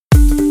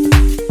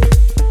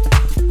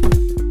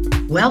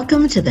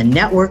Welcome to the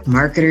Network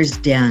Marketer's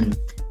Den,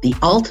 the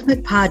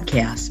ultimate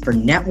podcast for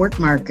network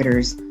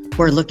marketers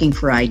who are looking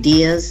for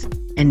ideas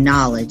and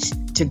knowledge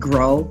to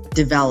grow,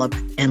 develop,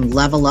 and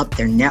level up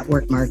their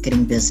network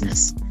marketing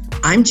business.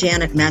 I'm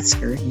Janet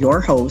Metzger,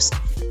 your host,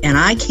 and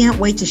I can't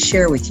wait to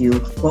share with you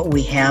what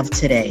we have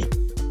today.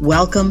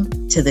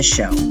 Welcome to the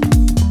show.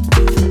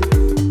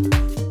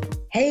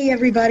 Hey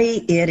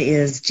everybody, it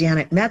is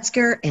Janet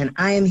Metzger and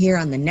I am here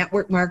on the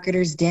Network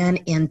Marketer's Den,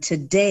 and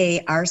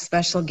today our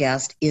special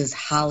guest is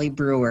Holly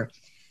Brewer.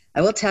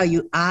 I will tell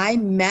you, I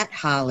met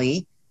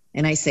Holly,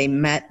 and I say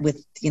met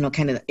with,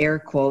 kind of air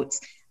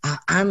quotes,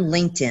 on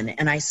LinkedIn,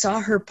 and I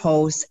saw her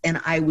post and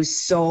I was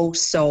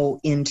so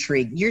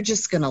intrigued. You're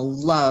just going to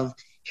love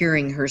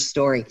hearing her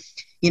story.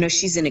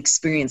 She's an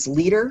experienced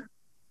leader.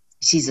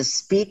 She's a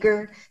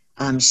speaker.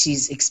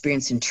 She's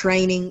experienced in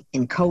training,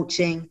 in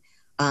coaching.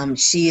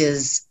 She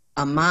is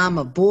a mom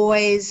of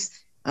boys,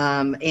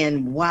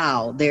 and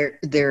wow,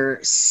 they're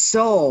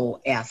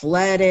so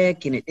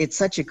athletic, and it's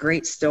such a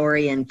great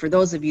story. And for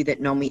those of you that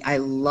know me, I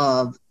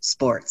love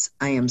sports.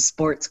 I am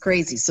sports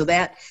crazy. So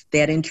that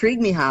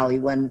intrigued me, Holly,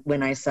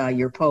 when I saw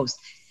your post.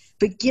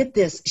 But get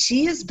this,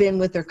 she has been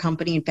with her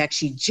company. In fact,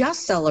 she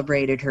just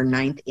celebrated her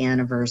 9th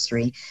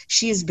anniversary.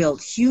 She has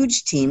built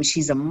huge teams.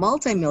 She's a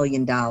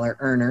multi-million-dollar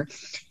earner,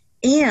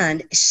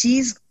 and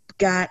she's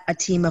got a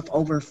team of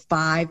over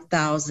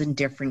 5,000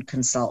 different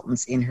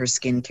consultants in her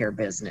skincare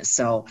business.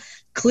 So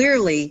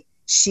clearly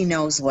she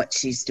knows what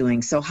she's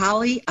doing. So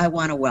Holly, I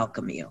want to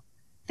welcome you.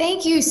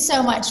 Thank you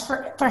so much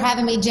for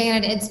having me,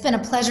 Janet. It's been a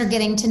pleasure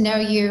getting to know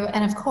you.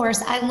 And of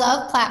course, I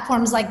love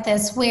platforms like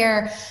this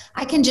where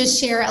I can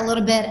just share a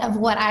little bit of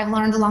what I've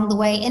learned along the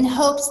way in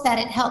hopes that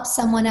it helps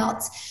someone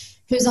else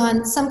who's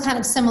on some kind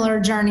of similar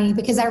journey.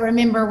 Because I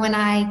remember when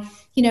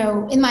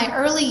in my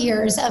early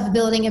years of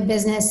building a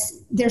business,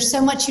 there's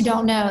so much you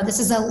don't know. This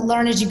is a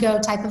learn as you go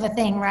type of a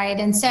thing, right?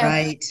 And so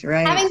right.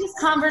 Having this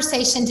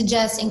conversation to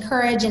just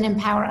encourage and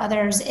empower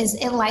others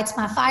it lights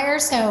my fire.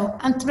 So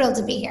I'm thrilled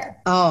to be here.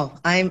 Oh,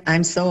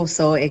 I'm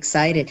so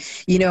excited.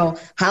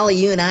 Holly,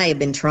 you and I have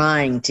been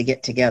trying to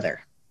get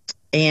together,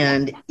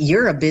 and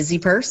you're a busy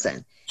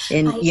person.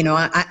 And,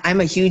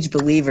 I'm a huge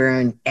believer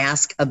in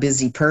ask a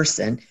busy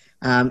person,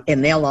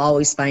 and they'll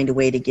always find a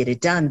way to get it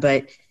done.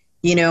 But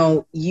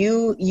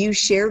you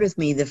shared with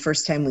me the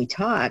first time we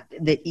talked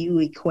that you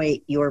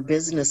equate your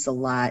business a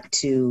lot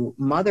to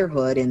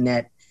motherhood, and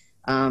that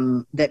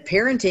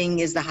parenting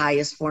is the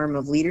highest form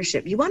of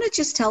leadership. You want to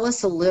just tell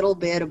us a little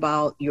bit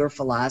about your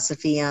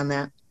philosophy on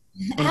that?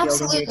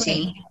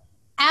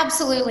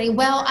 Absolutely.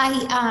 Well,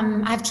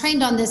 I've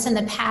trained on this in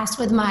the past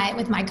with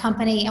my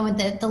company and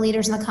with the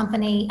leaders in the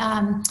company.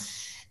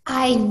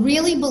 I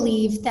really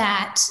believe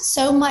that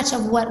so much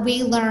of what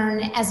we learn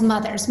as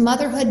mothers,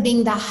 motherhood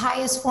being the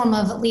highest form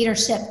of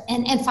leadership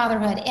and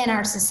fatherhood in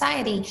our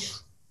society,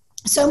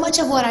 so much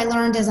of what I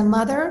learned as a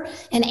mother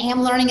and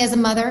am learning as a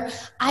mother,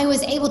 I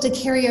was able to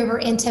carry over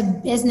into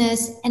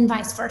business and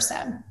vice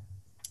versa.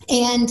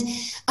 And,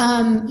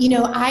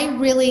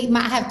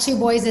 I have two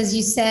boys, as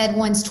you said.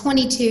 One's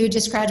 22,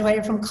 just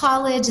graduated from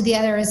college. The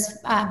other is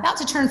about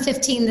to turn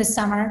 15 this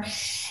summer.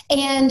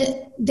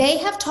 And they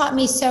have taught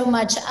me so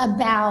much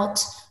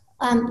about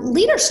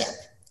leadership.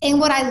 And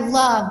what I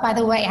love, by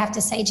the way, I have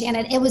to say,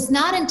 Janet, it was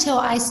not until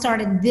I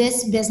started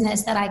this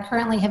business that I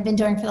currently have been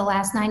doing for the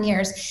last 9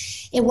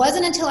 years. It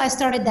wasn't until I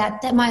started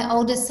that my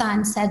oldest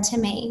son said to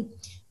me,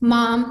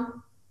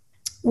 "Mom,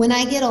 when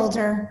I get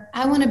older,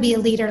 I want to be a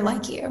leader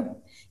like you.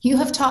 You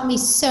have taught me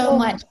so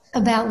much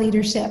about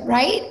leadership,"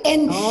 right?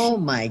 And oh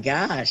my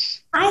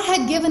gosh. I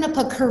had given up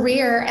a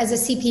career as a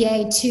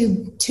CPA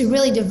to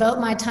really devote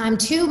my time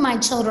to my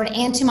children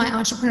and to my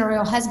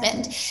entrepreneurial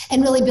husband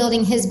and really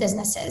building his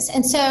businesses.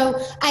 And so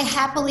I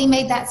happily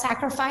made that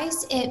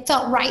sacrifice. It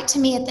felt right to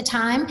me at the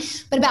time.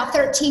 But about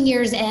 13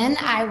 years in,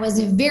 I was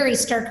very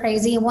stir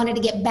crazy and wanted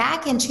to get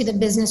back into the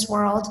business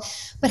world,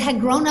 but had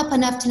grown up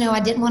enough to know I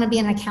didn't want to be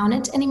an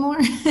accountant anymore.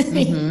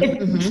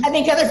 I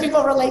think other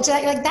people relate to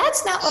that. You're like,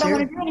 that's not what I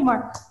want to do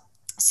anymore.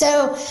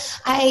 So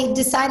I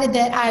decided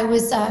that I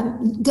was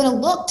going to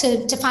look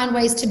to find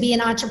ways to be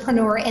an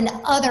entrepreneur in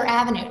other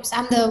avenues.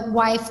 I'm the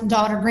wife,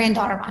 daughter,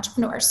 granddaughter of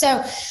entrepreneurs.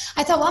 So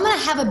I thought, well, I'm going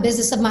to have a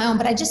business of my own,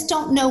 but I just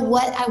don't know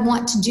what I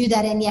want to do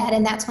that in yet.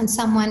 And that's when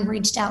someone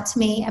reached out to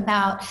me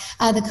about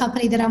the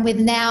company that I'm with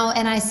now.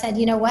 And I said,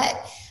 you know what?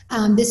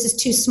 This is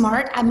too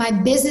smart. My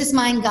business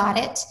mind got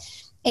it.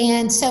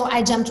 And so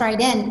I jumped right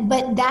in.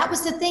 But that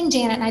was the thing,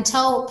 Janet, and I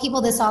tell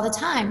people this all the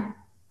time.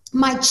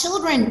 My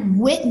children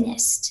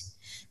witnessed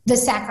the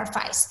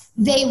sacrifice.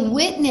 They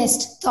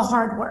witnessed the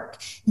hard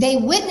work. They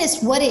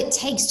witnessed what it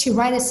takes to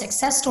write a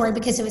success story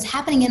because it was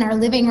happening in our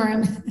living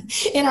room,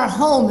 in our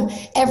home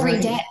every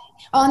day,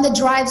 on the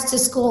drives to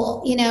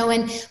school,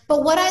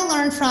 but what I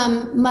learned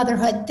from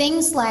motherhood,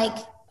 things like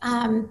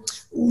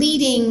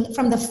leading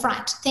from the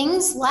front,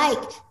 things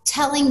like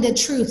telling the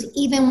truth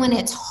even when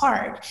it's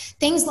hard,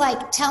 things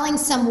like telling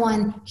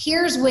someone,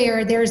 here's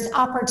where there's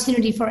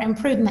opportunity for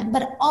improvement,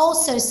 but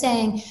also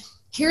saying,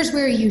 Here's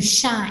where you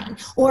shine.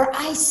 Or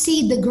I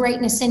see the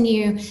greatness in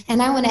you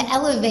and I want to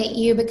elevate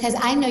you because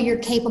I know you're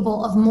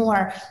capable of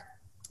more.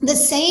 The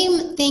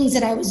same things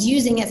that I was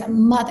using as a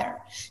mother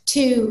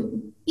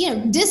to,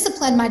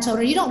 discipline my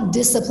children. You don't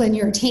discipline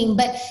your team,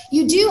 but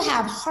you do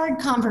have hard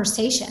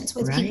conversations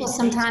with people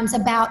sometimes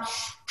about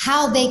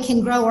how they can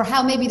grow or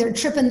how maybe they're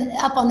tripping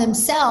up on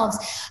themselves.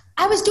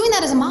 I was doing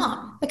that as a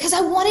mom because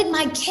I wanted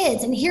my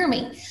kids, and hear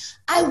me,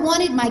 I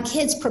wanted my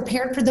kids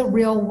prepared for the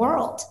real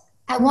world.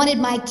 I wanted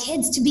my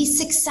kids to be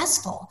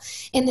successful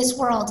in this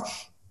world.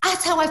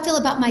 That's how I feel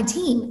about my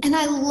team. And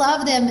I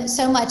love them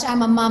so much.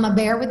 I'm a mama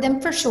bear with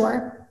them for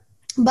sure.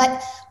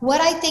 But what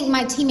I think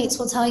my teammates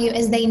will tell you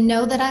is they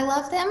know that I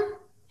love them,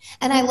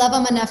 and I love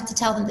them enough to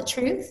tell them the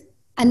truth.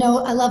 I know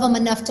I love them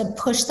enough to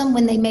push them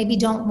when they maybe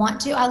don't want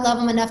to. I love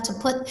them enough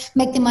to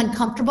make them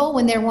uncomfortable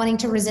when they're wanting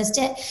to resist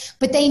it.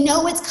 But they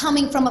know it's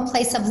coming from a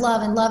place of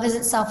love, and love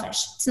isn't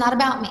selfish. It's not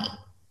about me.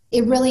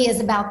 It really is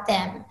about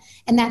them.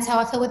 And that's how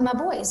I feel with my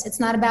boys. It's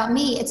not about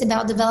me. It's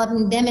about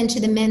developing them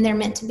into the men they're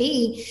meant to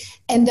be.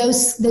 And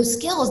those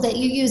skills that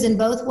you use in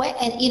both way,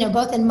 and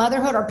both in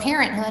motherhood or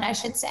parenthood, I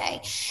should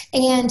say,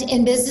 and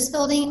in business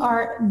building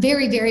are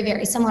very, very,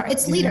 very similar.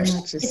 It's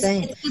leadership.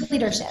 It's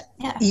leadership.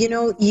 Yeah.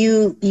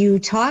 You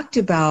talked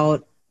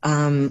about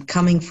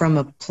coming from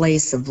a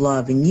place of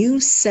love, and you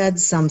said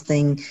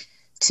something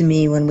to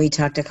me when we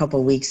talked a couple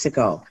of weeks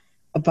ago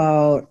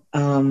about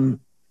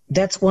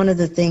that's one of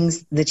the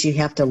things that you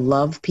have to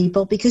love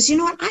people, because you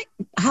know what,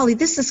 Holly,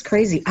 this is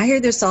crazy. I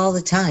hear this all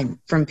the time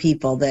from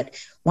people that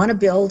want to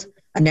build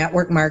a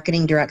network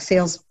marketing direct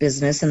sales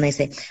business, and they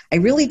say, I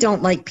really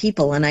don't like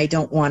people and I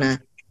don't want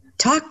to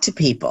talk to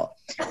people.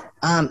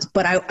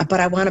 But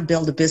I want to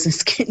build a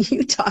business. Can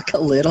you talk a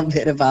little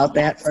bit about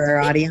that for our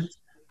audience?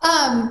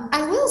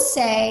 I will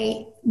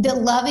say that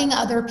loving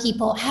other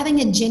people, having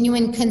a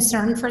genuine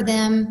concern for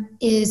them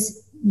is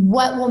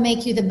what will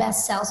make you the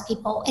best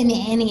salespeople in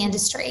any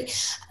industry.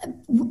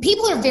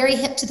 People are very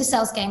hip to the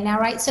sales game now,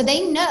 right? So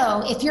they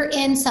know if you're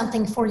in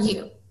something for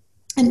you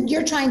and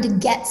you're trying to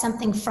get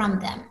something from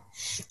them.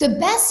 The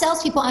best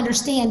salespeople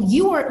understand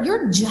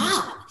your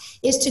job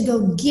is to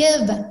go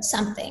give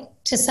something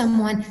to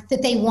someone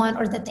that they want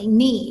or that they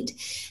need.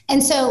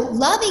 And so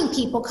loving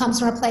people comes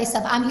from a place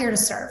of I'm here to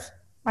serve,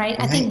 right?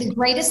 I think the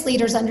greatest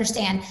leaders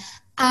understand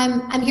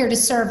I'm here to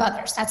serve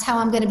others. That's how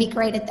I'm going to be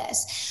great at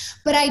this.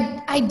 But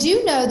I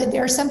do know that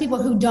there are some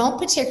people who don't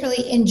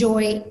particularly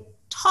enjoy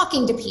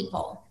talking to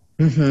people.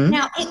 Mm-hmm.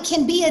 Now, it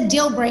can be a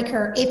deal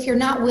breaker if you're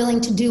not willing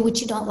to do what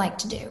you don't like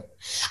to do.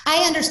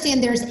 I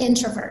understand there's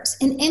introverts,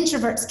 and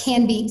introverts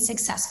can be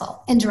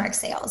successful in direct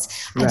sales.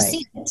 I've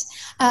seen it.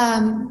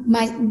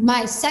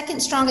 My second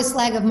strongest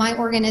leg of my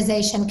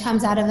organization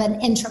comes out of an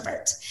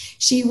introvert.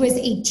 She was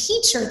a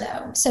teacher,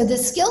 though. So the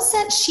skill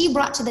set she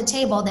brought to the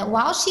table, that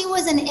while she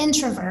was an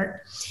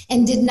introvert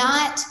and did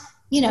not,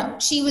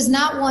 she was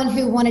not one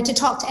who wanted to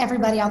talk to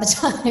everybody all the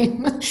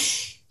time.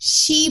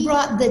 She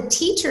brought the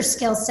teacher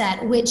skill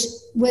set, which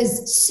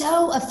was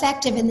so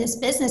effective in this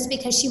business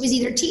because she was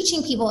either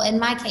teaching people, in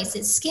my case,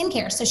 it's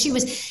skincare. So she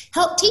was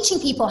teaching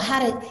people how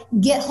to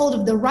get hold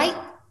of the right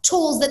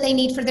tools that they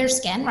need for their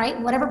skin, right?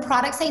 Whatever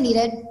products they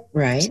needed.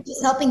 Right. She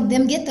was helping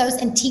them get those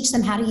and teach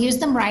them how to use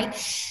them right.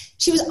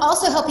 She was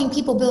also helping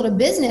people build a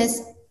business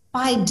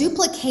by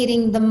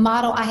duplicating the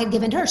model I had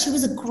given her. She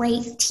was a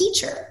great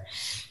teacher.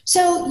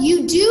 So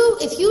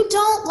if you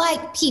don't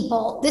like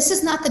people, this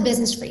is not the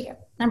business for you.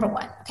 Number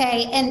one.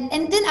 Okay. And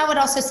then I would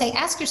also say,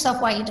 ask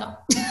yourself why you don't,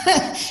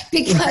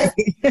 because at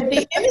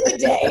the end of the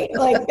day,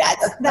 like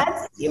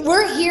that's,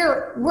 we're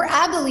here.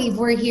 I believe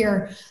we're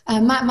here.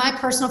 My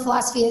personal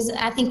philosophy is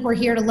I think we're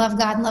here to love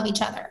God and love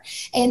each other.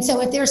 And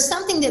so if there's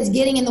something that's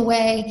getting in the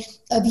way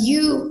of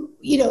you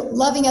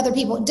loving other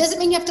people, it doesn't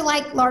mean you have to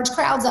like large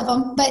crowds of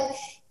them, but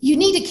you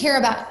need to care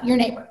about your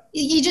neighbor.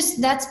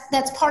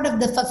 That's part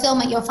of the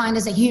fulfillment you'll find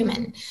as a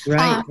human.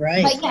 Right.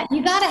 But yeah,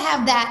 you got to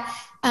have that.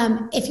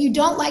 If you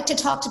don't like to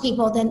talk to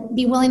people, then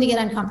be willing to get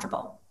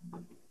uncomfortable.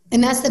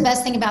 And that's the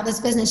best thing about this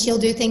business. You'll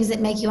do things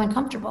that make you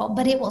uncomfortable,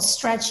 but it will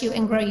stretch you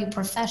and grow you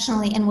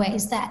professionally in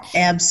ways that.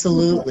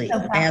 Absolutely.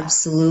 So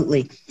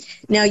absolutely.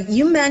 Now,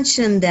 you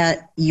mentioned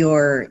that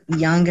your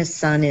youngest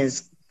son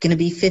is going to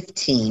be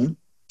 15.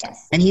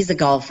 Yes. And he's a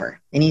golfer,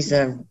 and he's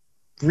a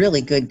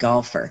really good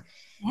golfer.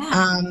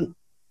 Yeah.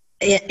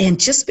 And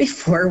just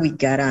before we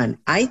got on,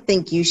 I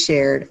think you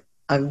shared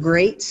a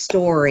great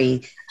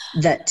story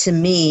that to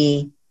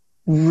me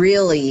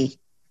really,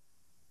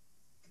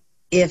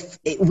 if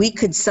we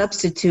could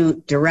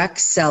substitute direct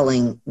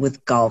selling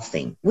with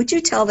golfing, would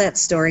you tell that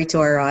story to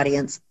our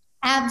audience?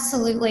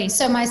 Absolutely.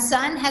 So my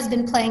son has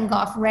been playing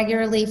golf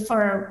regularly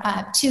for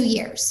 2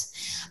 years.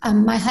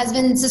 My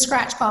husband's a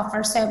scratch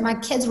golfer, so my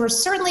kids were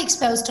certainly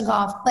exposed to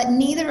golf, but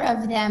neither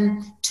of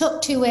them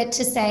took to it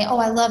to say, oh,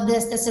 I love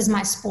this, this is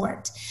my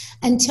sport,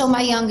 until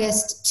my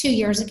youngest 2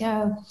 years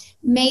ago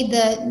made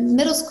the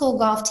middle school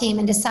golf team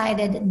and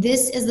decided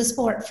this is the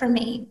sport for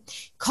me,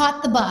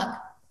 caught the bug.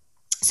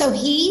 So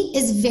he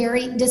is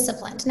very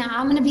disciplined. Now,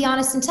 I'm going to be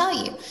honest and tell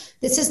you,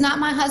 this is not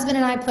my husband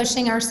and I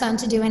pushing our son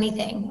to do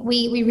anything.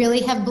 We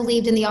really have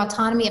believed in the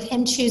autonomy of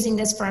him choosing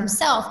this for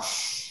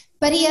himself.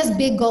 But he has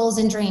big goals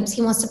and dreams.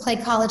 He wants to play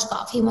college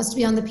golf. He wants to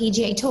be on the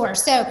PGA Tour.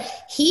 So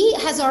he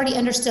has already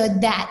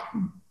understood that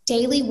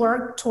daily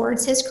work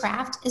towards his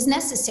craft is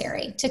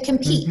necessary to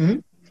compete. Mm-hmm.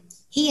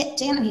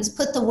 He's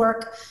put the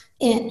work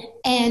in,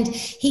 and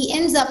he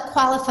ends up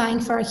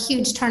qualifying for a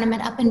huge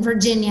tournament up in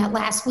Virginia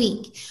last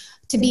week.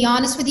 To be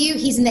honest with you,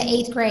 he's in the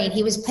 8th grade.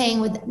 He was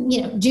playing with,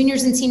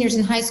 juniors and seniors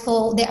in high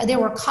school. There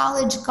were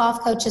college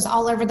golf coaches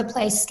all over the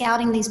place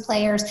scouting these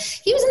players.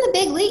 He was in the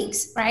big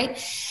leagues, right?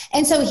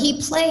 And so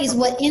he plays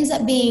what ends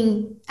up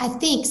being, I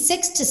think,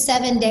 6 to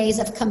 7 days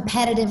of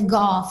competitive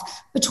golf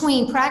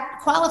between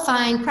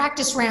qualifying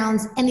practice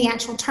rounds and the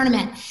actual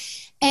tournament.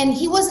 And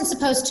he wasn't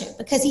supposed to,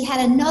 because he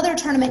had another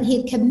tournament he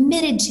had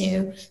committed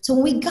to. So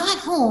when we got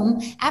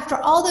home, after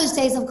all those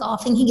days of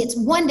golfing, he gets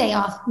 1 day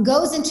off,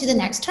 goes into the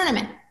next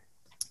tournament.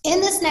 In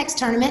this next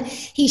tournament,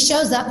 he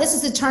shows up. This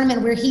is a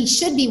tournament where he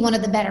should be one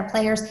of the better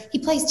players. He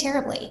plays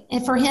terribly.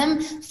 And for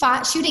him,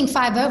 shooting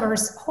 5 over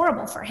is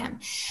horrible for him.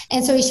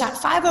 And so he shot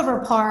 5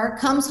 over par,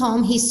 comes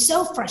home. He's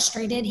so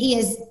frustrated. He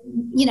is,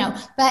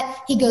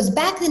 but he goes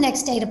back the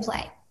next day to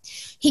play.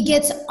 He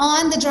gets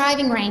on the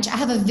driving range. I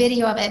have a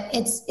video of it.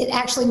 It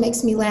actually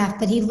makes me laugh,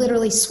 but he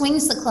literally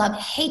swings the club,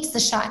 hates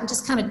the shot, and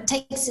just kind of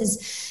takes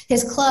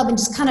his club and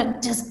just kind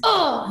of just,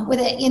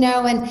 with it,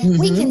 and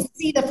we can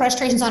see the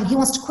frustrations on him. He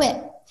wants to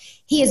quit.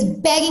 He is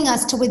begging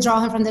us to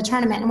withdraw him from the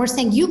tournament. And we're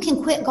saying, you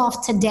can quit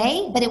golf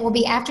today, but it will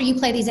be after you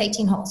play these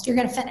 18 holes. You're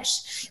going to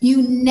finish.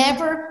 You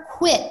never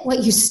quit.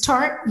 What you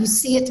start, you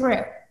see it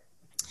through.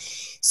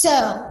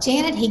 So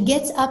Janet, he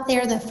gets up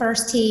there the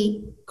first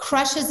tee,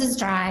 crushes his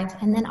drive,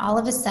 and then all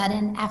of a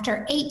sudden,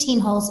 after 18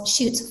 holes,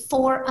 shoots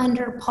 4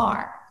 under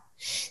par.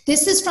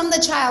 This is from the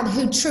child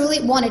who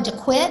truly wanted to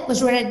quit,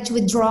 was ready to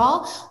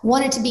withdraw,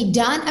 wanted to be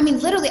done. I mean,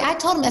 literally, I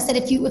told him, I said,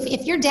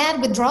 if your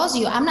dad withdraws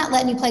you, I'm not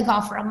letting you play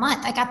golf for a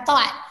month. Like, I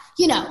thought,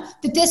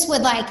 that this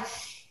would,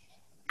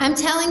 I'm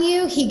telling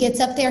you, he gets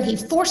up there, he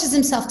forces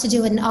himself to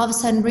do it, and all of a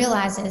sudden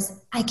realizes,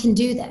 I can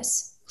do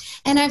this.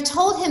 And I've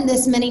told him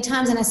this many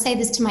times, and I say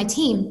this to my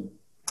team,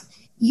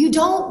 you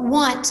don't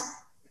want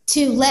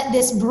to let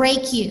this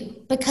break you,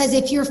 because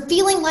if you're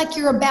feeling like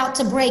you're about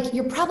to break,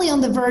 you're probably on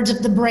the verge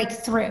of the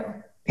breakthrough.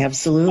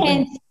 Absolutely.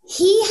 And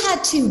he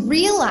had to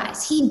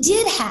realize he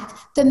did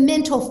have the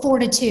mental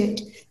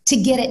fortitude to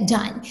get it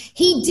done.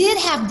 He did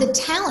have the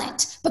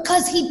talent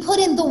because he put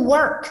in the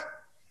work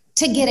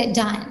to get it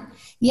done.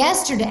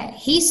 Yesterday,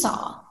 he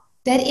saw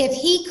that if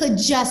he could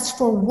just,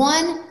 for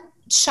one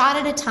shot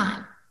at a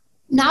time,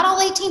 not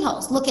all 18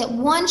 holes, look at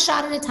one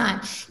shot at a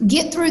time,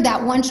 get through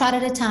that one shot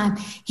at a time,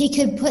 he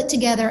could put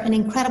together an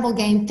incredible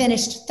game,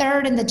 finished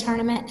 3rd in the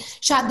tournament,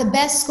 shot the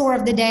best score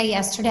of the day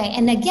yesterday.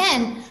 And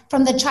again,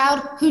 from the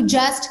child who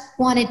just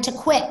wanted to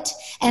quit.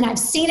 And I've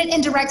seen it in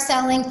direct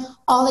selling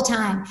all the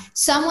time.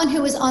 Someone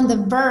who is on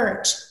the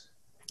verge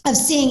of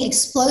seeing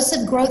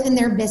explosive growth in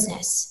their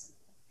business.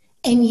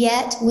 And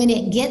yet, when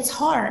it gets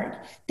hard,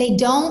 they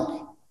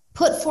don't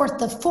put forth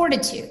the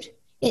fortitude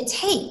it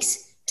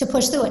takes to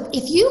push through it.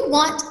 If you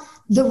want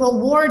the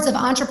rewards of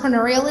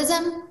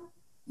entrepreneurialism,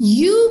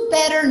 you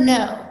better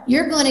know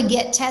you're going to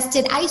get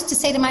tested. I used to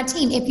say to my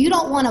team, if you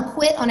don't want to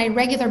quit on a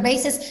regular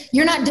basis,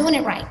 you're not doing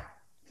it right.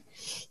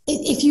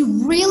 If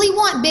you really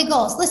want big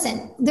goals,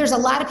 listen, there's a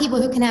lot of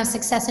people who can have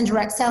success in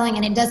direct selling,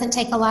 and it doesn't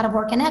take a lot of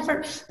work and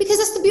effort, because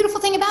that's the beautiful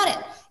thing about it.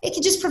 It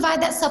can just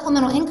provide that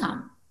supplemental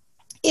income.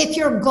 If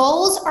your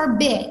goals are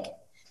big,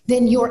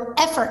 then your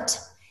effort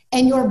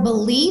and your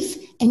belief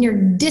and your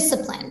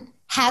discipline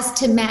has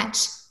to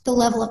match the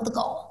level of the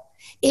goal.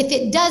 If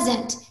it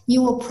doesn't,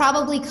 you will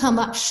probably come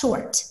up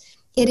short.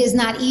 It is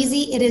not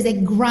easy. It is a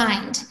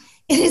grind.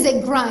 It is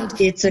a grind.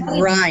 It's a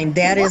grind.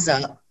 That is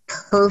a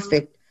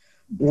perfect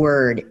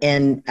word.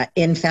 And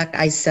in fact,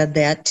 I said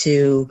that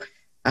to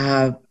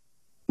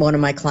one of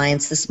my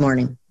clients this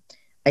morning.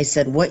 I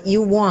said, what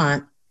you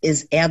want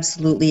is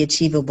absolutely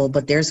achievable,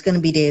 but there's going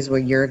to be days where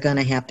you're going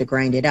to have to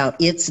grind it out.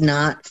 It's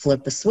not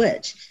flip a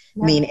switch.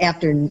 I mean,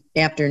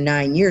 after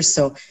 9 years.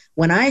 So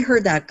when I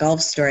heard that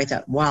golf story, I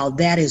thought, wow,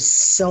 that is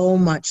so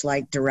much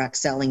like direct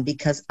selling,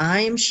 because I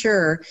am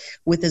sure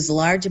with as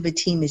large of a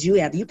team as you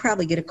have, you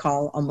probably get a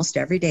call almost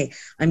every day.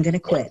 I'm going to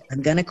quit.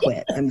 I'm going to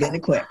quit. I'm going to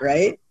quit.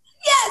 Right?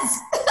 Yes.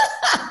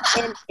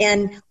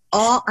 and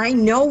I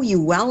know you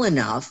well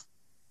enough,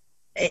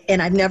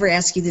 and I've never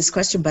asked you this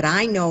question, but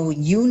I know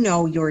you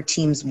know your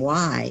team's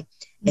why,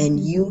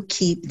 and you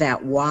keep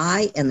that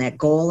why and that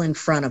goal in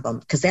front of them,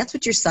 because that's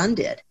what your son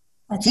did.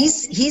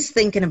 He's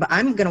thinking about,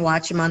 I'm going to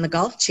watch him on the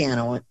Golf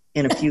Channel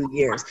in a few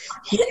years.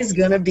 He is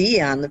going to be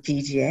on the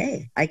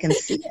PGA. I can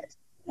see it.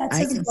 That's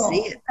his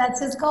goal. That's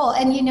his goal.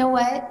 And you know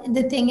what?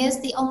 The thing is,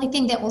 the only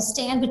thing that will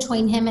stand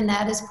between him and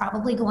that is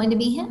probably going to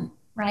be him,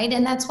 right?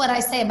 And that's what I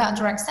say about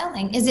direct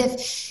selling,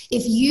 is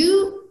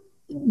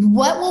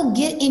what will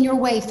get in your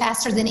way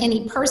faster than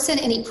any person,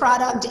 any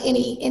product,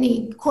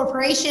 any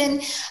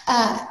corporation,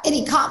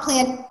 any comp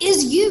plan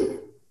is you.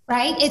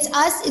 right? It's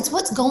us, it's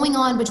what's going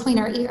on between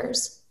our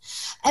ears.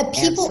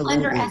 People Absolutely.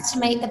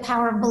 underestimate the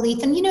power of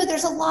belief. And,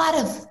 there's a lot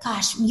of,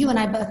 gosh, you and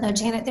I both know,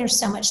 Janet, there's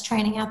so much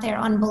training out there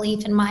on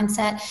belief and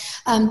mindset.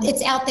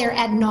 It's out there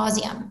ad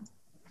nauseum,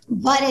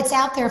 but it's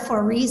out there for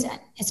a reason.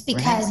 It's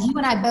because you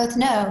and I both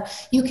know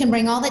you can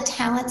bring all the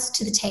talents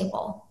to the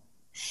table.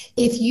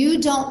 If you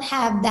don't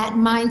have that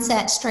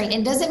mindset straight,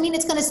 and doesn't mean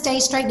it's going to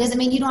stay straight, doesn't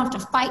mean you don't have to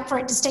fight for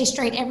it to stay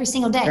straight every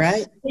single day.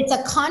 Right. It's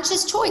a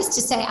conscious choice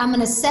to say, I'm going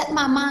to set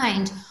my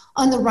mind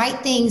on the right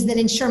things that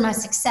ensure my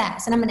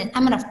success. And I'm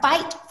going to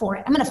fight for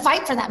it. I'm going to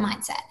fight for that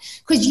mindset,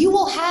 because you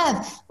will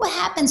have, what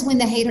happens when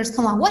the haters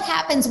come on? What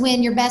happens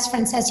when your best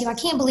friend says to you, I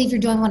can't believe you're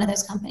doing one of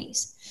those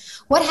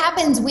companies? What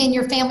happens when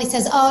your family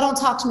says, oh, don't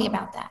talk to me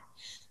about that?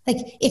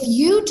 Like, if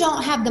you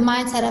don't have the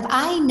mindset of,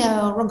 I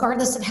know,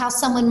 regardless of how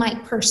someone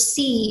might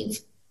perceive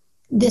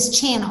this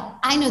channel,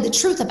 I know the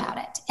truth about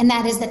it. And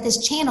that is that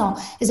this channel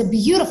is a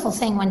beautiful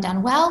thing when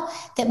done well,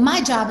 that my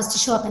job is to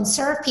show up and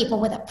serve people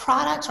with a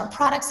product or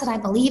products that I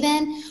believe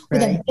in,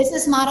 with a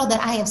business model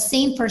that I have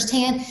seen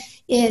firsthand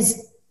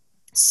is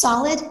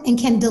solid and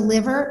can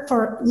deliver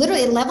for,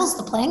 literally it levels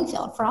the playing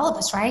field for all of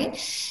us, right?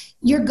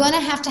 You're going to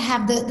have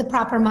the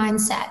proper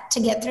mindset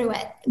to get through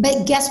it.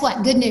 But guess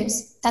what? Good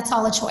news. That's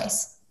all a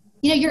choice.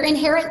 Your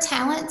inherent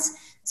talents,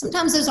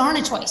 sometimes those aren't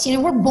a choice.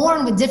 We're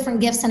born with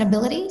different gifts and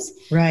abilities.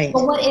 Right.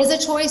 But what is a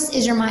choice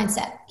is your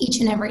mindset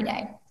each and every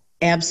day.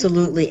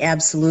 Absolutely.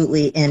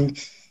 Absolutely.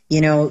 And,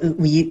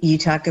 you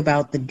talk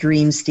about the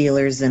dream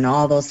stealers and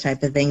all those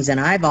type of things. And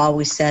I've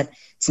always said,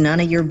 it's none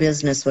of your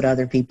business what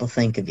other people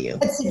think of you.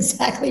 That's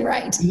exactly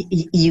right.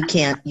 You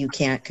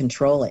can't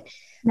control it.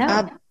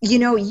 No.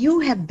 You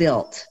have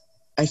built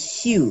a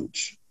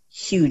huge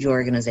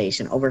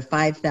organization, over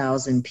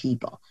 5,000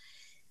 people.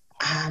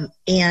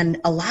 And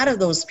a lot of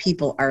those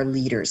people are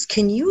leaders.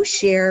 Can you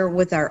share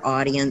with our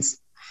audience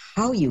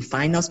how you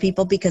find those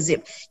people? Because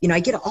I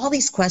get all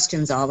these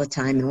questions all the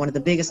time. And one of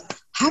the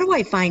biggest, how do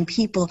I find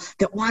people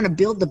that want to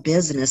build the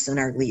business and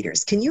are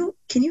leaders? Can you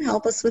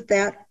help us with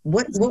that?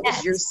 What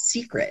was your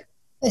secret?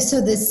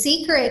 So the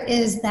secret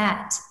is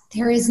that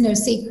there is no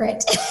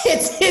secret.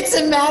 It's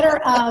a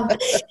matter of,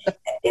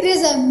 it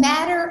is a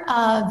matter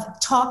of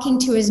talking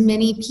to as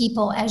many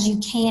people as you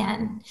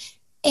can.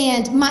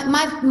 And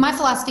my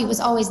philosophy was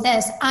always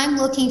this: I'm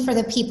looking for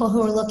the people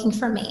who are looking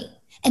for me.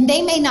 And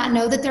they may not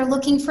know that they're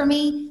looking for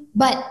me,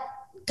 but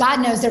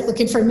God knows they're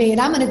looking for me, and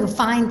I'm going to go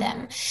find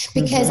them,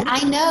 because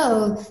I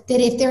know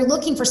that if they're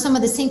looking for some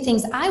of the same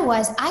things I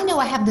know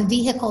I have the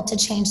vehicle to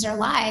change their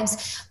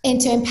lives and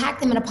to impact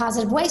them in a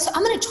positive way. So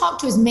I'm going to talk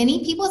to as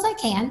many people as I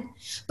can,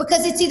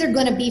 because it's either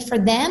going to be for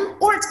them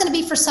or it's going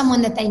to be for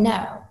someone that they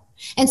know.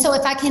 And so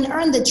if I can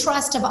earn the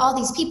trust of all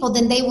these people,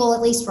 then they will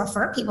at least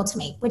refer people to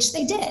me, which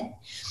they did.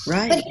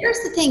 Right. But here's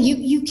the thing,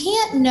 you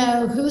can't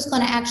know who's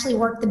going to actually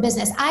work the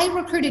business. I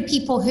recruited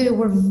people who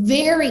were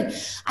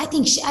I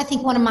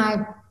think one of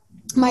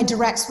my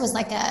directs was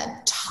like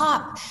a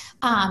top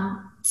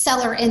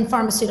seller in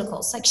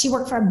pharmaceuticals. Like, she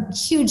worked for a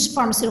huge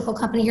pharmaceutical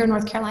company here in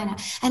North Carolina.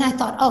 And I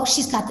thought, oh,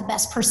 she's got the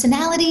best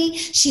personality.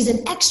 She's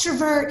an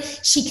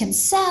extrovert. She can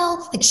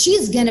sell. Like,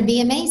 she's going to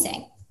be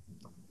amazing.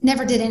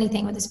 Never did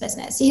anything with this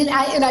business. And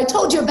I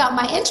told you about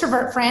my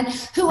introvert friend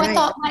who I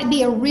thought might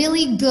be a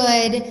really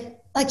good,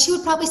 like, she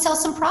would probably sell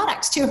some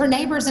products to her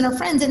neighbors and her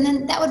friends. And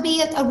then that would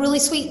be a really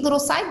sweet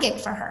little side gig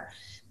for her.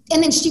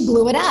 And then she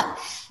blew it up.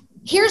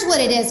 Here's what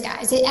it is,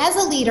 guys. As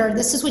a leader,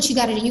 this is what you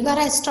got to do. You got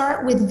to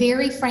start with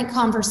very frank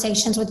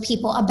conversations with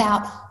people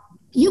about,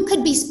 you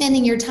could be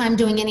spending your time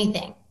doing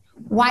anything.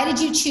 Why did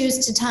you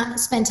choose to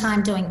spend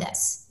time doing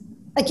this?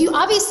 Like, you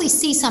obviously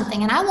see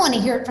something, and I want to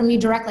hear it from you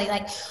directly.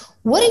 Like,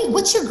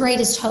 what's your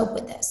greatest hope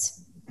with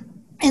this?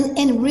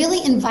 And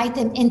really invite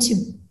them into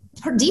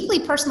deeply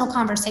personal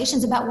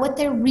conversations about what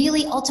they're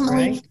really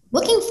ultimately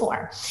looking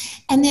for.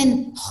 And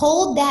then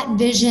hold that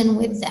vision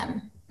with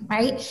them,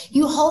 right?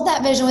 You hold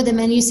that vision with them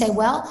and you say,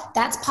 well,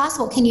 that's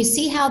possible. Can you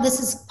see how this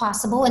is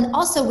possible? And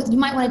also, you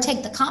might want to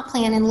take the comp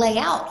plan and lay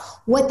out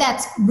what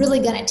that's really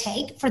going to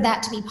take for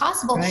that to be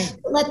possible.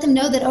 But let them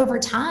know that over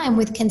time,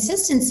 with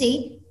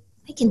consistency,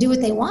 they can do what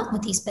they want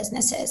with these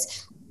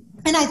businesses.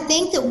 And I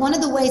think that one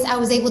of the ways I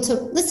was able to,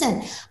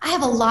 listen, I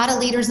have a lot of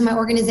leaders in my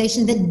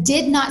organization that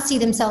did not see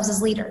themselves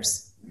as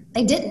leaders.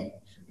 They didn't.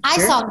 I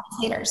saw them as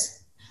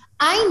leaders.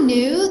 I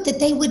knew that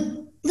they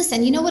would,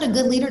 listen, you know what a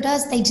good leader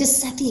does? They just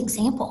set the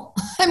example.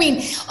 I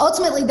mean,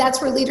 ultimately,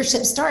 that's where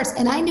leadership starts.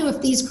 And I knew if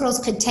these girls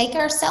could take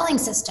our selling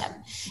system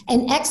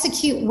and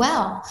execute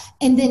well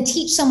and then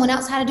teach someone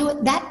else how to do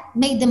it, that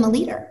made them a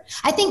leader.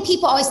 I think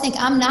people always think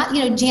I'm not,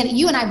 Janet,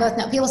 you and I both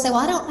know. People say, well,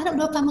 I don't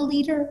know if I'm a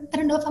leader. I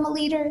don't know if I'm a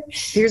leader.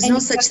 There's no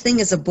such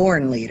thing as a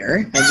born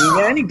leader. I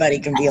mean, anybody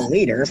can be a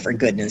leader, for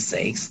goodness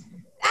sakes.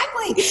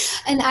 Exactly.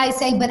 And I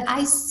say, but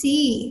I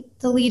see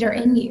the leader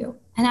in you.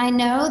 And I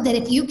know that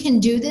if you can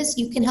do this,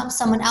 you can help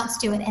someone else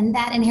do it. And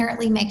that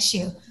inherently makes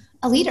you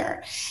a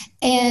leader.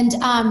 And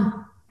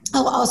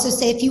I'll also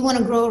say if you want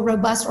to grow a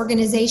robust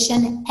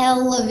organization,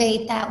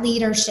 elevate that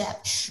leadership.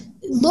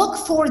 Look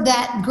for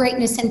that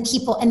greatness in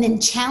people and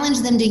then challenge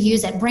them to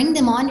use it. Bring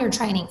them on your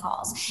training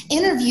calls.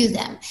 Interview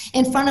them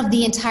in front of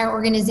the entire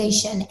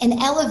organization and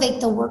elevate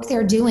the work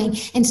they're doing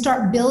and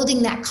start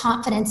building that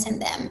confidence in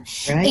them.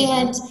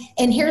 Right.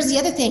 And here's the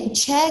other thing.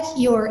 Check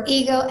your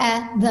ego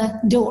at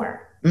the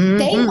door. Mm-hmm.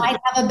 They might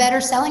have a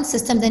better selling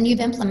system than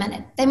you've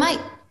implemented. They might.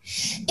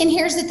 And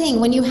here's the thing,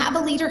 when you have a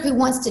leader who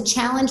wants to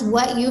challenge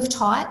what you've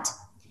taught,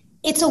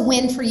 it's a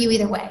win for you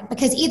either way,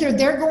 because either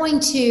they're going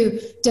to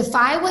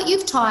defy what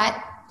you've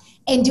taught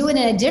and do it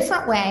in a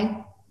different way.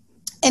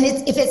 And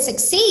if it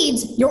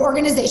succeeds, your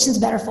organization's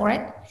better for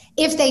it.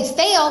 If they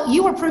fail,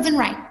 you were proven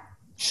right.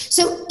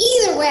 So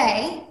either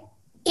way,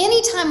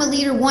 anytime a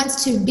leader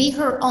wants to be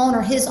her own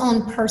or his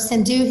own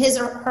person, do his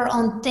or her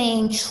own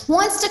thing,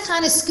 wants to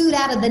kind of scoot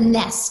out of the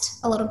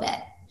nest a little bit.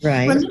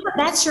 Right. Remember,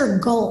 that's your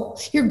goal.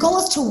 Your goal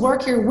is to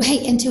work your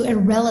way into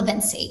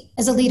irrelevancy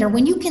as a leader.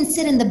 When you can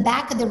sit in the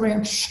back of the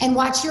room and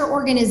watch your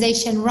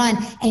organization run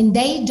and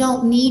they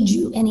don't need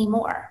you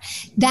anymore.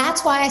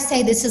 That's why I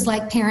say this is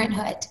like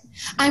parenthood.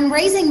 I'm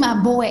raising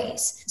my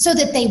boys so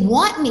that they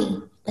want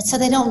me, but so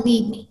they don't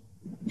need me.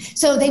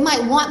 So they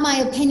might want my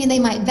opinion, they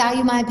might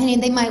value my opinion,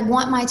 they might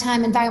want my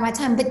time and value my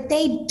time, but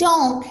they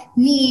don't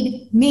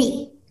need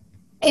me.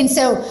 And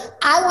so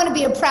I want to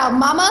be a proud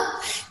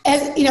mama,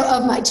 as you know,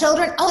 of my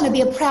children. I want to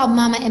be a proud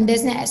mama in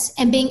business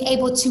and being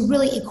able to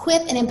really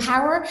equip and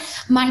empower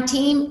my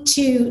team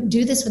to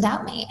do this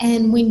without me.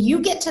 And when you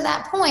get to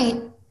that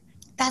point,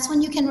 that's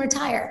when you can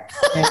retire.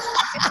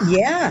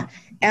 Yeah,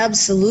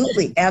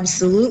 absolutely.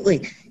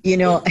 Absolutely. You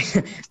know,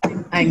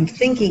 I'm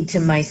thinking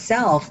to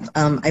myself,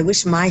 I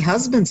wish my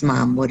husband's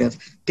mom would have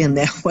been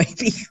that way.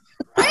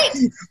 Right.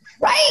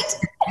 Right.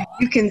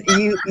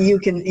 You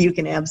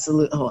can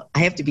absolutely. Oh, I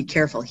have to be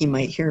careful. He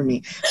might hear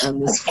me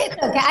on this. It's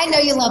okay. I know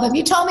you love him.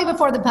 You told me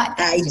before the podcast.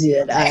 I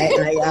did.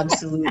 I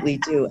absolutely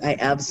do. I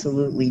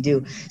absolutely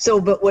do.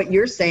 So, but what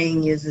you're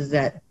saying is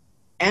that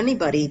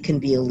anybody can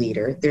be a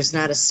leader. There's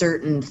not a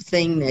certain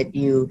thing that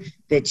you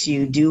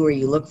do or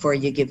you look for.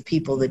 You give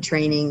people the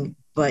training,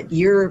 but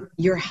you're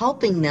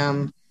helping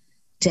them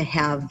to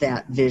have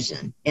that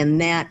vision.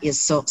 And that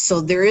is so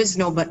there is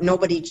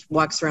nobody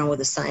walks around with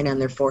a sign on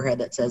their forehead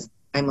that says,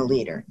 I'm a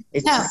leader.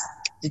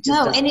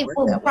 No, and it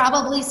will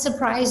probably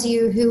surprise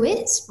you who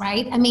is,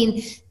 right? I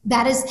mean,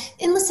 that is,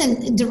 and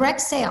listen, direct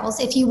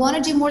sales, if you want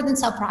to do more than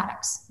sell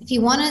products, if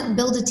you want to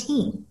build a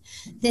team,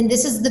 then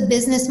this is the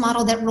business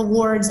model that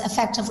rewards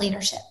effective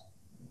leadership.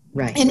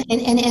 Right. And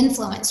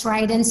influence,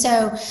 right? And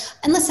so,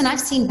 and listen,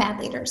 I've seen bad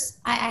leaders.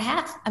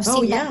 I've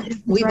seen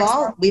bad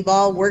leaders. We've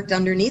all worked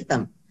underneath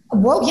them.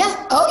 Whoa,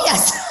 yeah. Oh,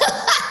 yes.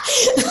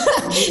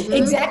 Mm-hmm.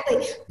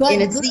 Exactly. But,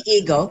 and it's the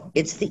ego.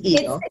 It's the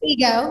ego.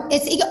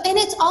 And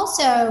it's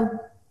also,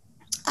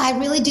 I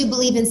really do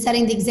believe in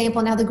setting the example.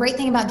 Now, the great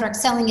thing about direct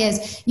selling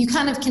is you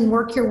kind of can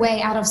work your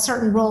way out of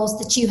certain roles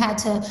that you had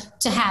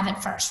to have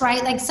at first,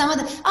 right? Like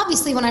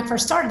obviously when I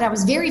first started, I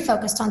was very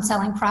focused on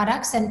selling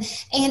products and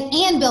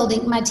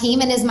building my team.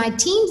 And as my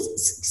team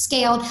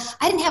scaled,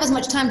 I didn't have as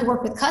much time to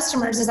work with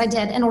customers as I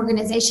did an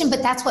organization,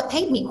 but that's what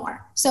paid me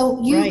more. So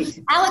you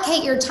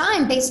allocate your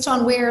time based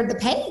on where the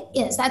pay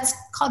is. That's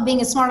called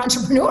being a smart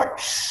entrepreneur.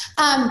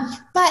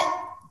 But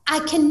I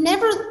can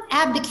never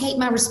abdicate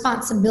my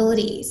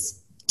responsibilities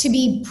to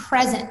be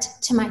present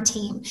to my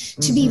team,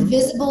 to be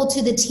visible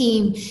to the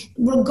team,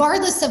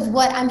 regardless of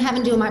what I'm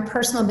having to do in my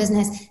personal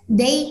business.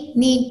 They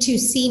need to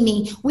see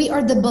me. We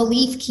are the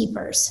belief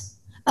keepers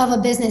of a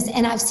business.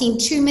 And I've seen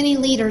too many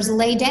leaders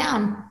lay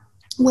down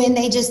when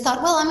they just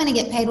thought, well, I'm going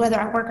to get paid whether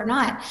I work or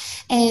not.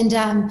 And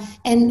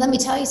let me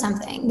tell you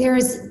something.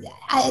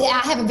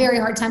 I have a very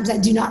hard time because I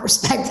do not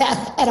respect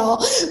that at all.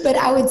 But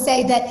I would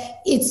say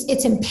that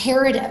it's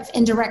imperative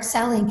in direct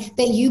selling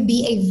that you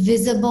be a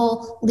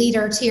visible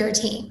leader to your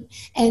team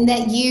and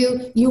that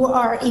you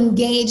are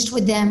engaged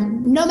with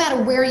them no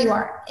matter where you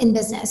are in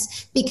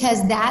business,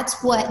 because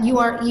that's what you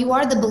are. You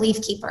are the belief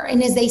keeper.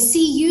 And as they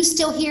see you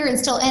still here and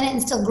still in it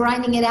and still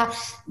grinding it out,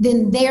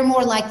 then they're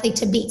more likely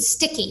to be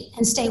sticky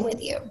and stay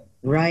with you.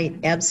 Right.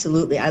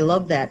 Absolutely. I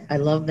love that. I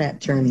love that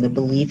term, the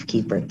belief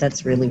keeper.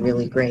 That's really,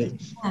 really great.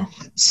 Yeah.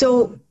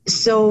 So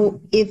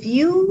if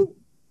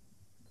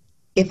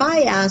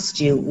I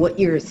asked you what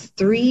your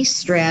 3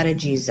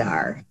 strategies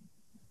are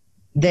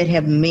that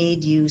have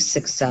made you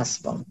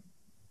successful,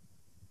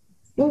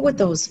 what would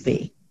those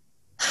be?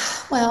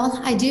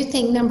 Well, I do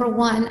think, number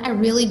 1, I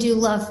really do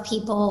love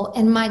people,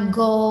 and my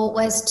goal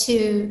was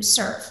to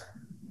serve.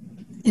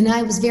 And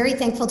I was very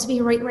thankful to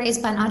be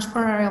raised by an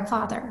entrepreneurial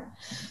father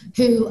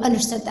who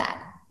understood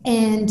that.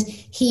 And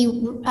he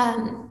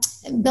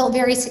built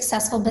very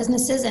successful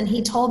businesses. And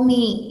he told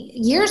me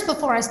years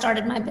before I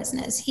started my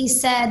business, he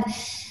said,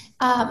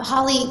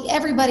 Holly,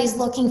 everybody's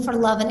looking for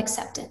love and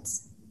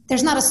acceptance.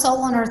 There's not a soul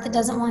on earth that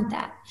doesn't want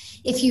that.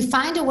 If you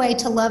find a way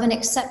to love and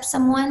accept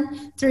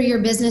someone through your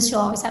business,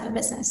 you'll always have a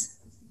business.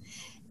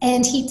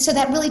 And so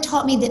that really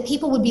taught me that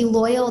people would be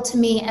loyal to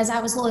me as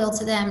I was loyal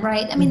to them,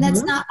 right? I mean,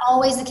 that's not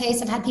always the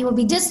case. I've had people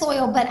be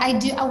disloyal, but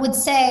I would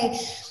say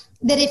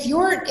that if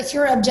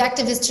your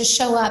objective is to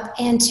show up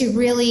and to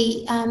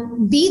really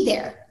be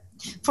there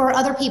for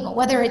other people,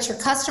 whether it's your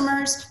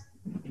customers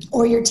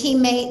or your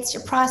teammates,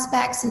 your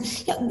prospects.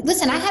 And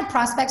listen, I had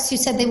prospects who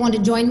said they wanted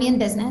to join me in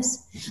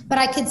business, but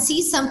I could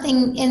see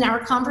something in our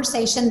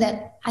conversation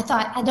that I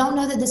thought, I don't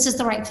know that this is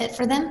the right fit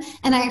for them.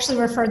 And I actually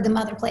referred them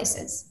other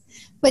places.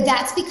 But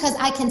that's because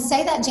I can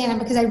say that, Janet,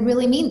 because I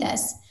really mean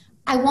this.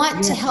 I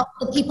want to help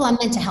the people I'm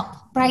meant to help,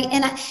 right?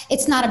 And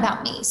it's not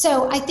about me.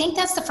 So I think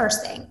that's the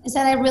first thing, is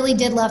that I really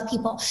did love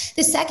people.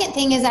 The second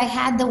thing is I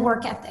had the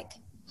work ethic,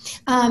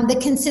 the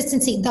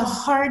consistency, the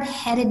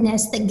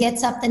hard-headedness that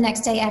gets up the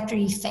next day after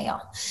you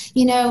fail.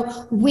 You know,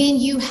 when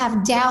you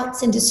have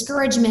doubts and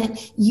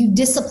discouragement, you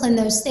discipline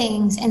those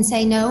things and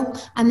say, no,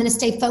 I'm going to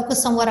stay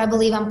focused on what I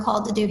believe I'm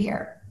called to do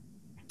here.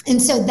 And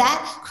so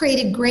that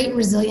created great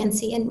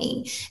resiliency in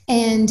me.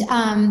 And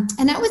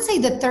I would say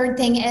the third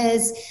thing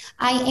is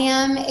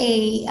I'm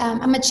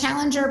a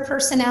challenger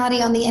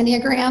personality on the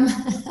Enneagram,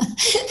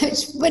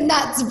 which would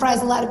not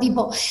surprise a lot of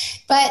people.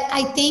 But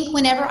I think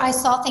whenever I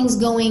saw things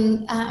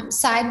going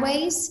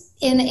sideways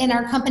in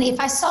our company, if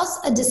I saw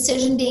a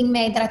decision being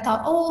made that I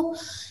thought,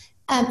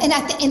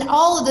 and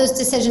all of those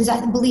decisions,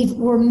 I believe,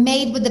 were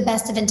made with the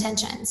best of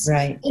intentions.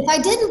 Right. If I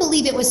didn't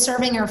believe it was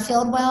serving our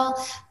field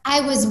well, I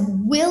was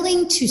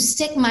willing to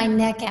stick my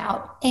neck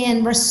out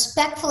and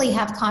respectfully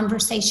have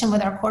conversation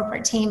with our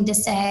corporate team to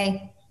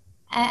say,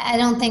 I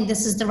don't think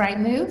this is the right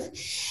move.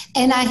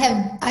 And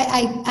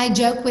I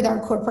joke with our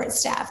corporate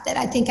staff that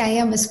I think I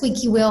am a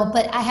squeaky wheel,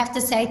 but I have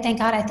to say, thank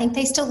God, I think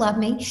they still love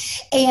me.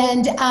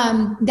 And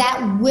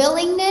that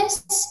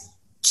willingness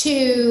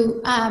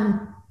to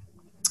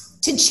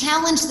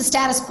challenge the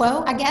status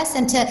quo, I guess,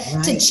 and to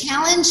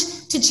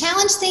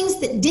challenge things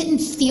that didn't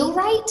feel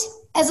right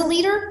as a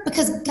leader,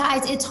 because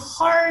guys, it's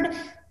hard.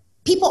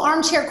 People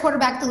armchair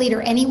quarterback the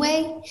leader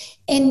anyway,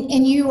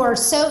 and you are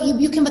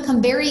you can become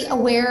very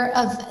aware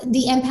of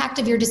the impact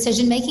of your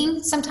decision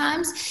making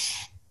sometimes.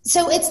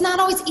 So it's not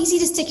always easy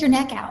to stick your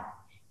neck out.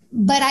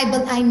 But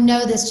I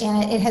know this,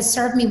 Janet, it has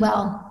served me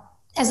well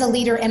as a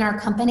leader in our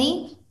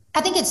company.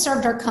 I think it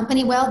served our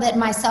company well that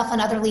myself and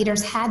other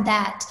leaders had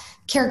that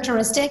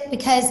characteristic,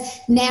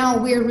 because now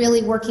we're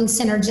really working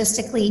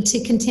synergistically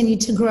to continue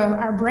to grow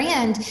our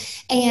brand.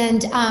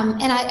 And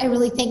I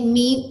really think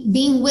me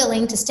being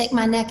willing to stick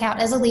my neck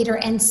out as a leader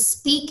and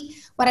speak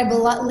what I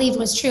believe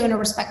was true in a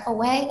respectful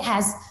way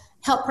has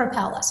helped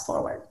propel us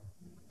forward.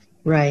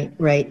 Right.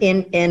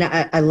 And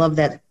I love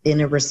that, in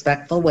a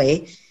respectful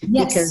way,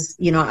 because,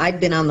 I've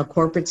been on the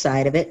corporate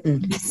side of it,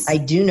 and I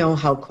do know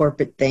how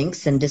corporate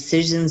thinks, and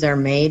decisions are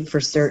made for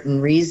certain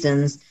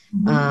reasons.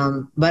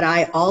 But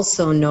I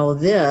also know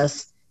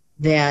this,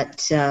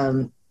 that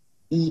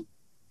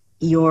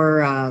you're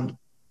a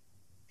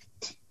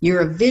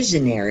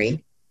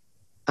visionary,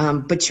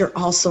 but you're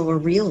also a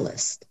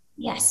realist.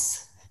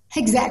 Yes,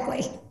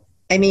 exactly.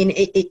 I mean,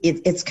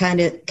 it's kind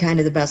of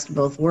the best of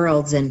both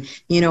worlds. And,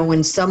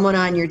 when someone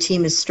on your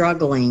team is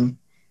struggling,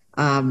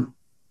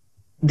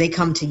 they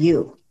come to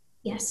you.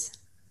 Yes.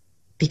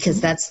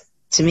 Because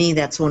to me,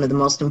 that's one of the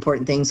most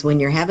important things. When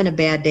you're having a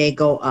bad day,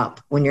 go up.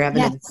 When you're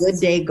having a good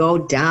day, go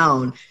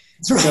down.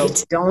 That's right.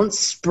 So don't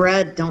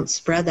spread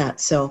that.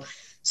 So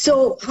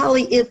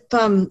Holly, if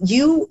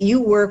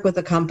you work with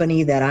a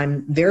company that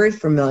I'm very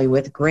familiar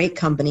with, a great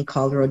company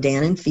called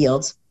Rodan &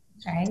 Fields.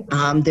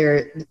 Right.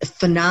 They're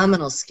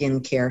phenomenal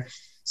skincare.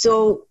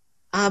 So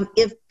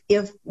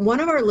if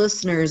one of our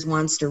listeners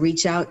wants to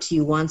reach out to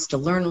you, wants to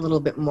learn a little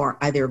bit more,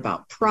 either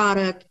about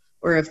product,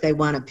 or if they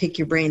want to pick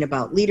your brain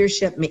about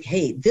leadership,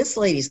 hey, this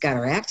lady's got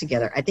her act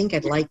together. I think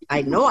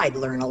I know I'd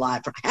learn a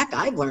lot from,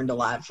 I've learned a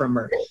lot from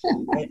her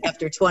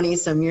after 20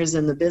 some years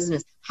in the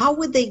business. How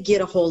would they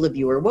get a hold of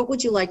you, or what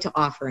would you like to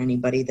offer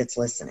anybody that's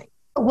listening?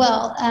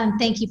 Well,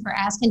 thank you for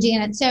asking,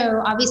 Janet.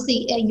 So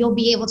obviously you'll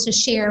be able to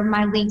share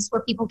my links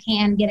where people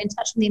can get in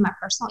touch with me, my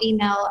personal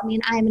email. I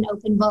mean, I am an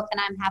open book, and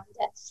I'm happy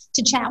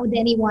to chat with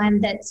anyone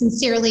that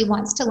sincerely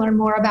wants to learn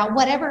more about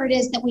whatever it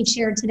is that we've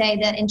shared today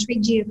that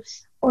intrigued you,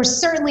 or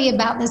certainly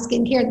about the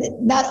skincare that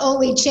not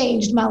only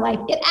changed my life,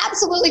 it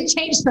absolutely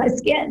changed my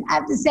skin. I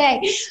have to say,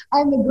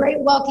 I'm a great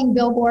walking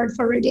billboard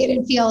for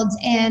Rodan & Fields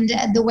and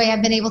the way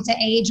I've been able to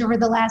age over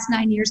the last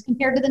 9 years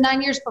compared to the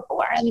 9 years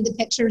before. I mean,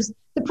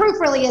 the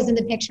proof really is in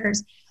the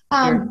pictures.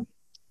 Sure.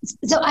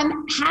 So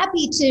I'm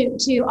happy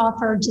to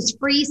offer just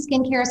free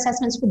skincare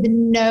assessments with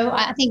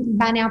I think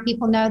by now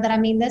people know that I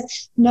mean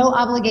this, no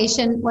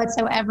obligation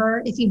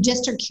whatsoever. If you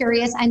just are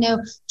curious, I know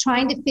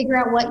trying to figure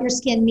out what your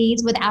skin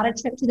needs without a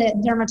trip to the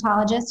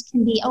dermatologist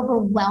can be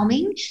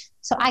overwhelming.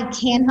 So I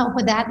can help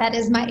with that. That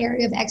is my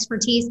area of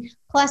expertise.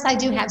 Plus, I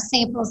do have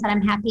samples that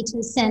I'm happy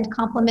to send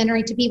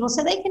complimentary to people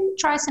so they can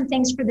try some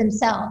things for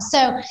themselves.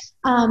 So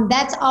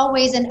that's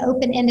always an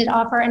open-ended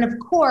offer. And of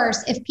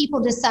course, if people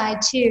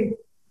decide to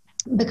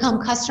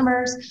become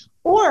customers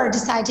or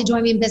decide to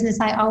join me in business,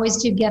 I always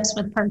do gifts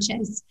with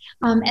purchase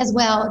as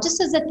well,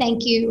 just as a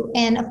thank you.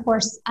 And of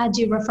course, I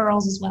do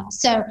referrals as well.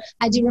 So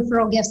I do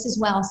referral gifts as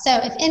well. So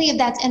if any of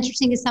that's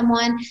interesting to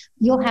someone,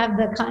 you'll have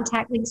the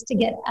contact links to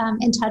get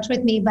in touch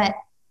with me. But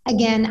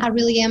again, I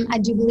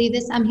do believe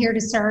this. I'm here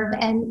to serve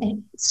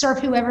and serve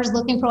whoever's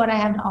looking for what I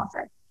have to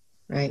offer.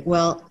 Right.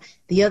 Well,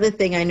 the other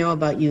thing I know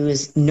about you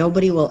is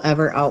nobody will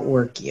ever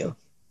outwork you.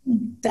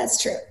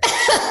 That's true.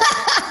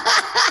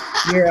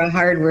 You're a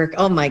hard worker.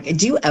 Oh my God.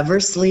 Do you ever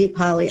sleep,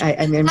 Holly?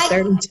 I'm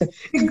starting to.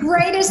 The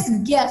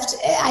greatest gift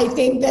I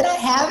think that I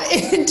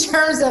have in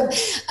terms of,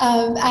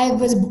 I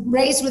was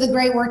raised with a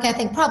great work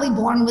ethic, probably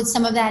born with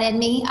some of that in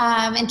me,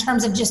 in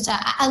terms of just,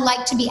 I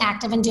like to be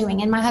active and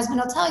doing. And my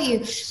husband will tell you,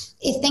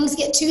 if things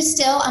get too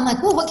still, I'm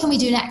like, well, what can we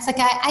do next? Like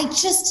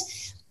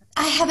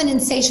I have an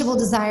insatiable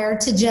desire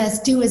to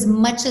just do as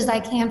much as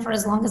I can for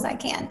as long as I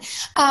can.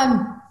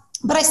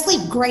 But I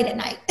sleep great at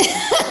night.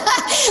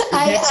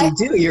 Yes, you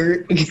do.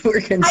 You're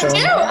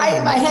controlling. I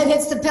do. My head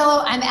hits the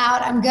pillow. I'm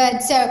out. I'm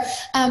good. So,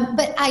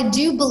 but I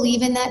do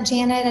believe in that,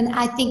 Janet. And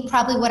I think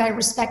probably what I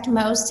respect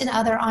most in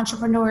other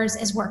entrepreneurs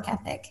is work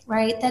ethic,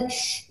 right? That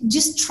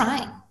just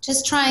trying.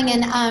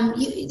 And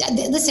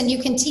listen,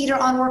 you can teeter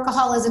on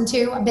workaholism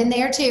too. I've been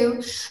there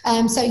too.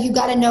 So you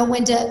got to know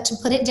when to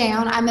put it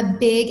down. I'm a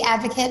big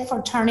advocate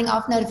for turning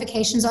off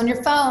notifications on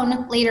your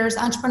phone, leaders,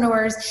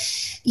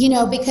 entrepreneurs,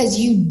 because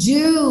you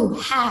do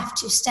have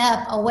to step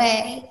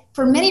away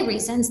for many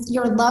reasons,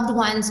 your loved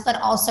ones, but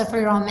also for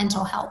your own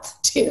mental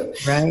health too.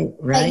 Right.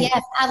 But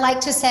yes, I like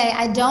to say,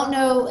 I don't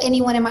know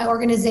anyone in my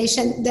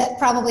organization that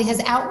probably has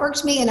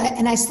outworked me,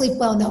 and I sleep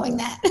well knowing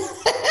that.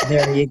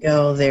 There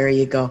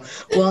you go.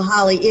 Well,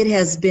 Holly, it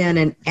has been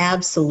an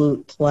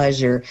absolute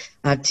pleasure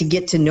to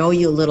get to know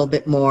you a little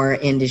bit more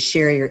and to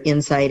share your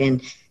insight.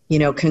 And,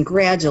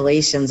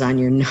 congratulations on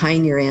your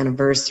 9-year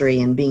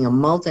anniversary and being a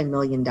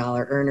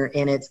multi-million-dollar earner.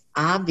 And it's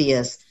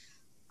obvious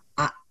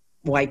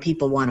why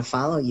people want to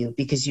follow you,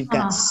 because you've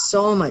got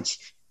so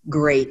much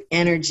great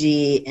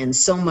energy and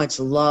so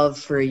much love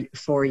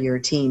for your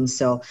team.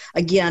 So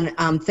again,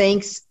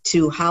 thanks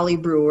to Holly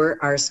Brewer,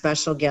 our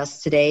special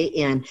guest today,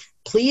 and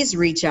please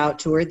reach out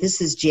to her.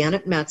 This is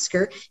Janet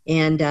Metzger,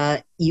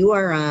 and you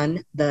are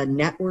on the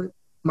Network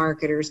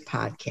Marketers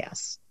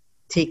Podcast.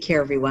 Take care,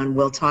 everyone.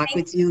 We'll talk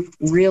with you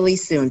really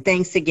soon.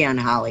 Thanks again,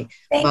 Holly.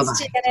 Thanks,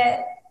 Bye-bye.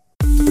 Janet.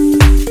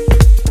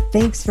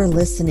 Thanks for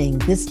listening.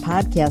 This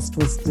podcast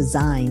was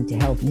designed to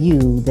help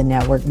you, the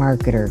network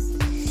marketer.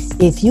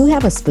 If you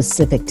have a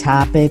specific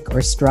topic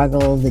or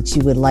struggle that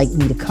you would like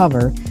me to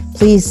cover,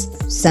 please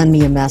send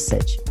me a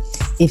message.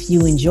 If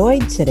you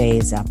enjoyed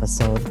today's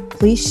episode,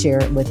 please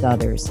share it with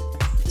others.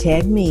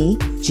 Tag me,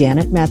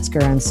 Janet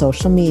Metzger, on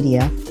social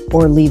media,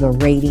 or leave a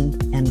rating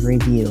and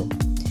review.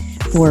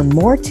 For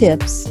more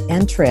tips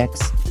and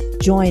tricks,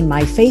 join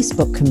my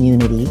Facebook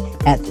community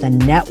at the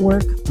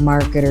Network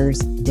Marketers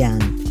Den.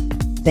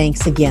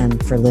 Thanks again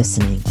for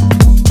listening.